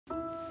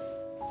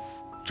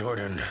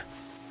Jordan,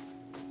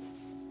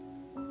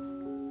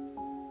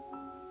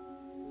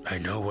 I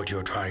know what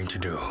you're trying to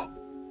do.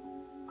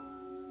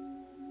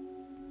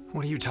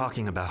 What are you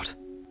talking about?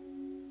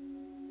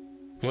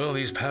 Well,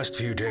 these past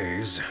few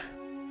days,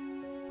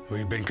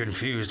 we've been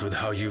confused with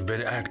how you've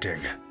been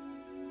acting.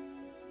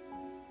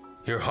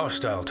 You're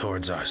hostile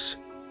towards us.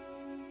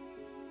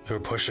 You're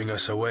pushing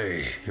us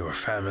away, your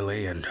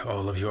family and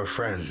all of your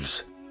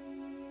friends.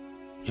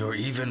 You're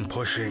even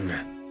pushing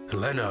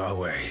Lena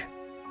away.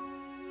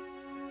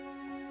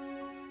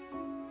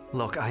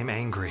 Look, I'm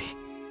angry.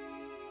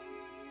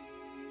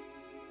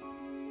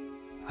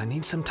 I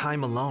need some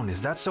time alone.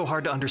 Is that so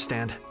hard to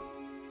understand?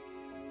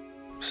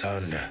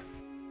 Son,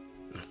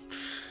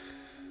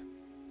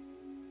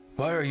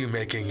 why are you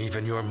making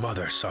even your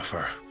mother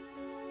suffer?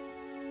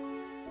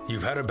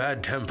 You've had a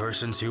bad temper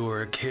since you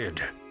were a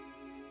kid.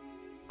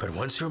 But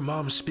once your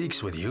mom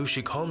speaks with you,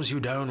 she calms you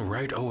down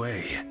right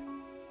away.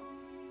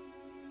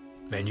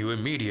 And you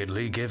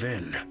immediately give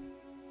in.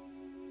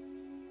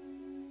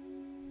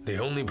 The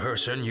only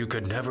person you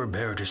could never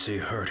bear to see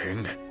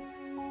hurting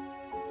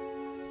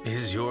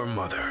is your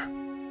mother.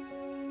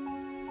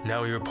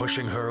 Now you're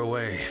pushing her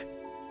away.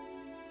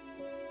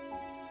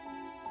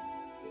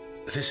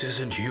 This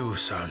isn't you,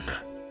 son.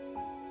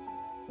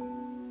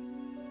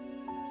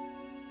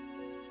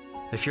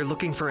 If you're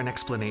looking for an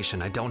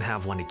explanation, I don't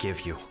have one to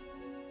give you.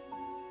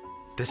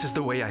 This is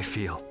the way I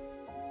feel.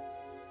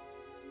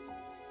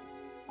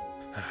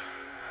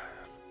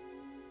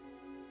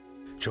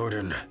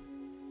 Jordan,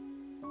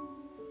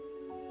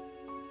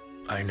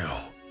 I know.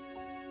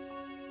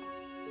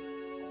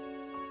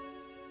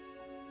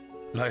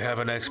 I have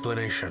an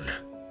explanation.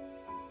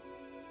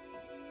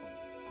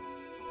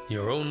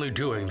 You're only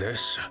doing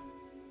this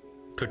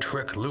to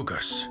trick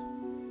Lukas.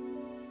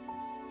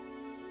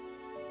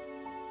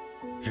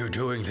 You're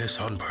doing this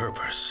on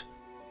purpose.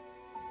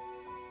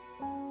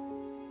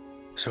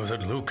 So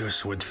that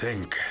Lukas would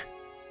think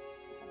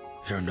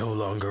you're no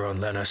longer on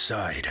Lena's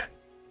side.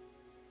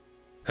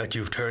 That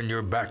you've turned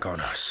your back on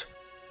us.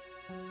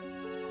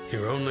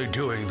 You're only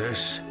doing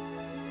this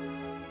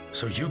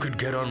so you could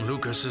get on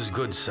Lukas's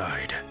good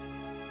side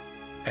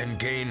and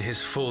gain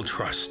his full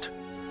trust.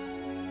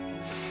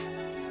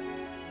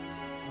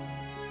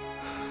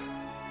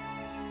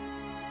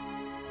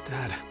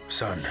 Dad.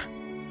 Son,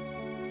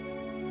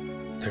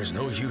 there's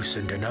no use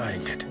in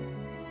denying it.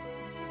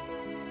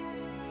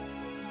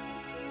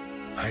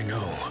 I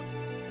know.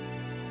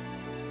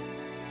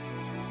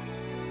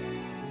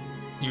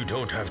 You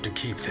don't have to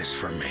keep this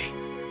from me.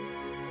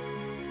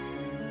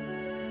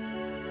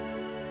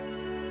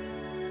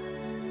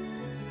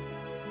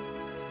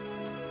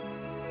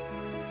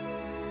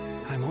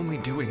 I'm only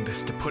doing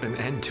this to put an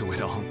end to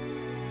it all.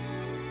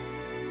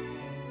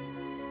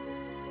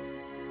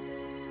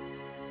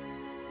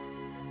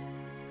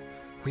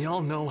 We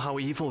all know how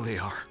evil they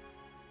are.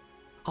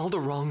 All the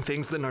wrong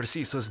things that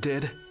Narcisos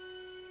did,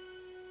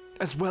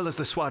 as well as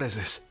the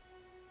Suarezes.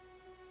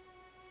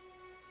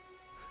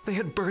 They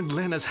had burned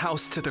Lena's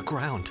house to the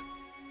ground.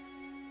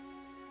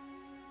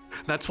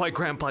 That's why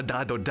Grandpa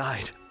Dado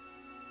died.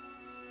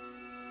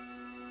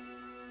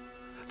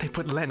 They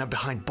put Lena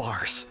behind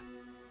bars.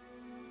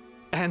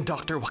 And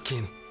Dr.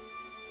 Joaquin.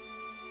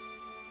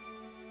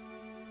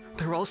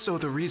 They're also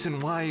the reason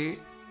why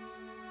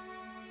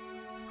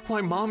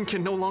Mom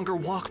can no longer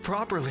walk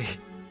properly.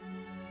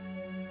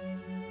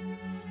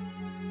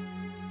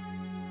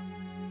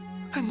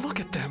 And look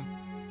at them.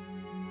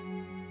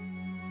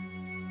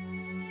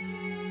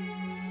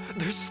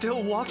 They're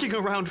still walking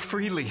around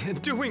freely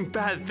and doing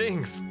bad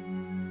things.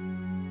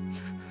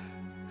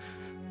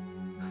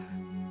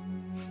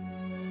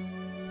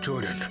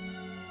 Jordan,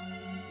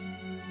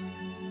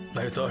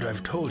 I thought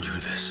I've told you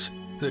this.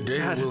 The day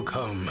Dad, will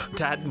come.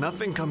 Dad,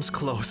 nothing comes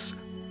close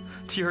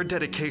to your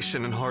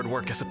dedication and hard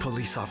work as a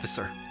police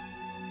officer.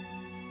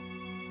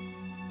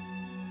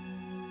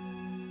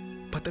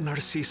 But the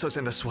Narcisos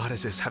and the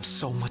Suarezes have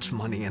so much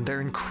money and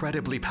they're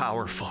incredibly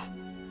powerful.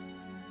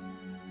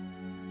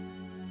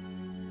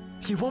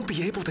 You won't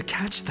be able to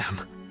catch them.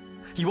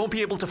 You won't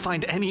be able to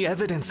find any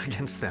evidence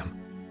against them.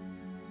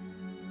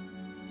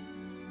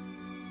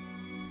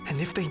 And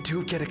if they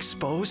do get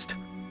exposed,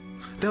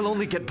 they'll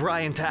only get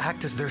Brian to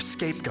act as their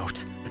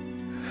scapegoat.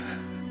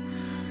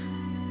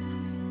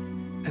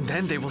 And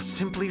then they will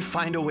simply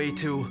find a way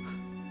to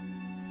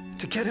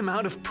get him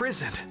out of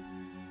prison.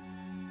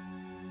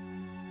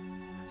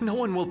 No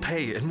one will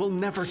pay and we'll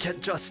never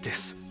get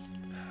justice.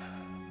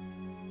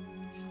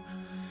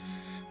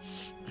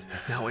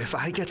 Now, if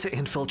I get to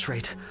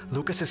infiltrate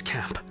Lukas's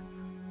camp,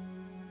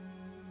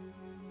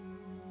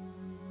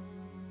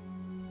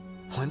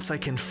 once I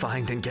can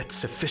find and get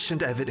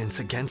sufficient evidence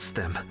against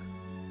them,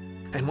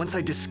 and once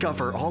I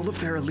discover all of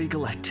their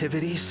illegal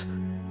activities,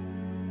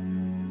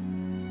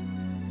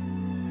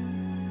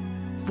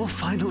 we'll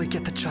finally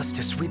get the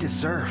justice we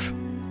deserve.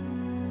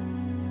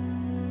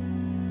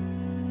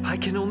 I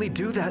can only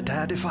do that,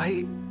 Dad, if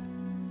I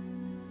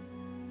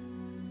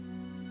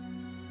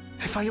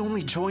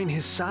only join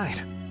his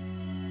side.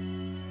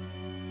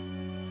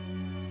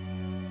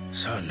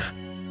 Son,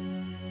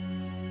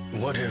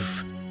 What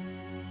if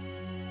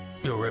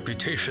your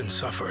reputation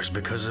suffers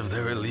because of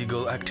their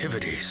illegal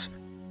activities?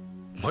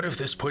 What if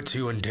this puts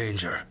you in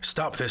danger?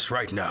 Stop this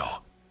right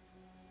now.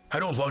 I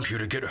don't want you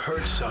to get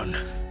hurt, son.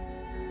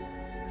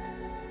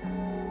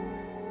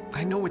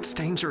 I know it's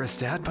dangerous,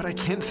 Dad, but I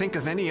can't think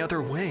of any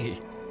other way.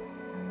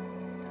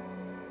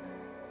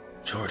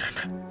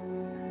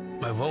 Jordan,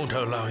 I won't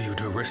allow you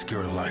to risk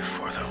your life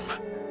for them.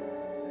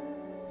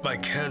 I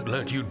can't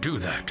let you do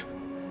that.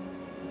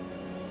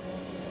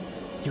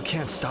 You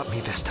can't stop me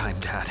this time,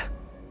 Dad.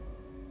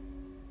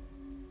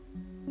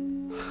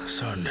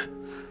 Son,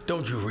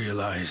 don't you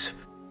realize,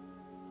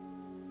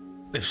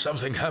 if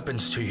something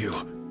happens to you,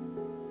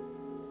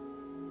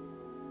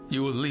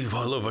 you will leave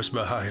all of us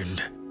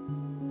behind,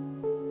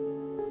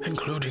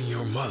 including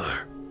your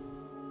mother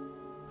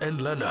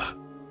and Lena.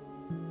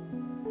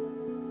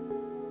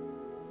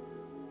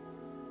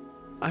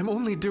 I'm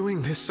only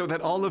doing this so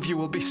that all of you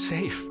will be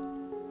safe.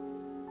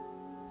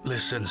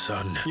 Listen,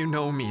 son. You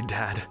know me,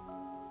 Dad.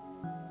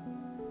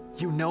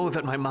 You know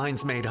that my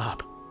mind's made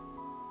up.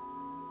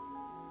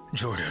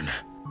 Jordan,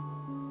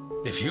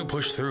 if you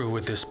push through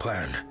with this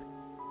plan,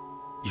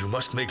 you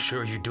must make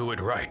sure you do it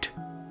right.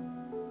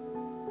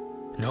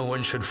 No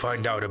one should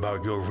find out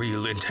about your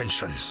real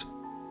intentions.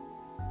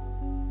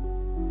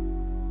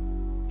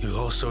 You'll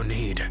also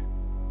need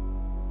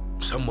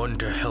someone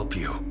to help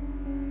you.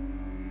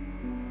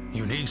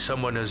 You need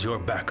someone as your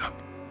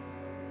backup.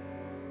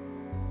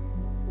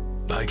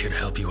 I can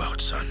help you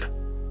out, son.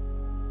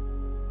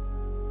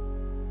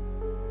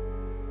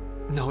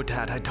 No,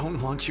 Dad, I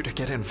don't want you to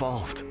get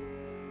involved.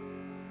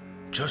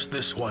 Just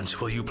this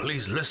once, will you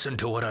please listen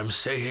to what I'm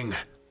saying?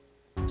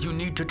 You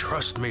need to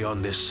trust me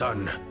on this,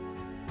 son.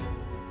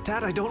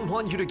 Dad, I don't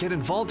want you to get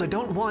involved. I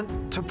don't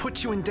want to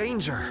put you in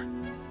danger.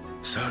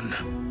 Son,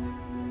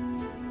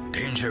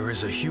 danger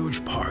is a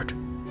huge part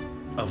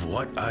of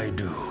what I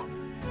do.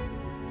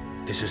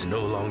 This is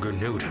no longer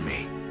new to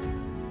me.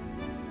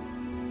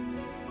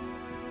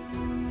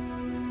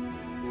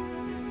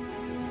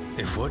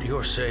 If what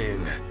you're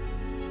saying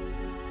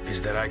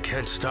is that I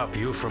can't stop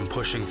you from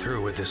pushing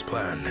through with this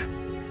plan,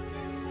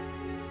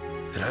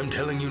 then I'm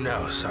telling you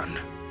now, son,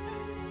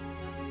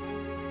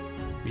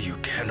 you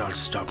cannot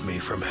stop me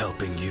from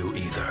helping you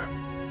either.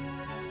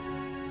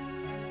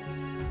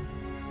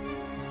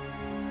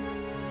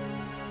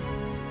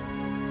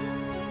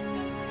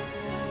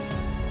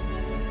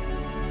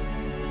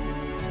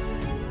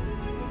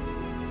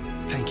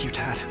 Thank you,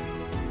 Dad.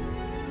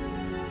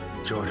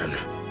 Jordan,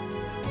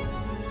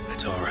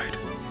 it's all right.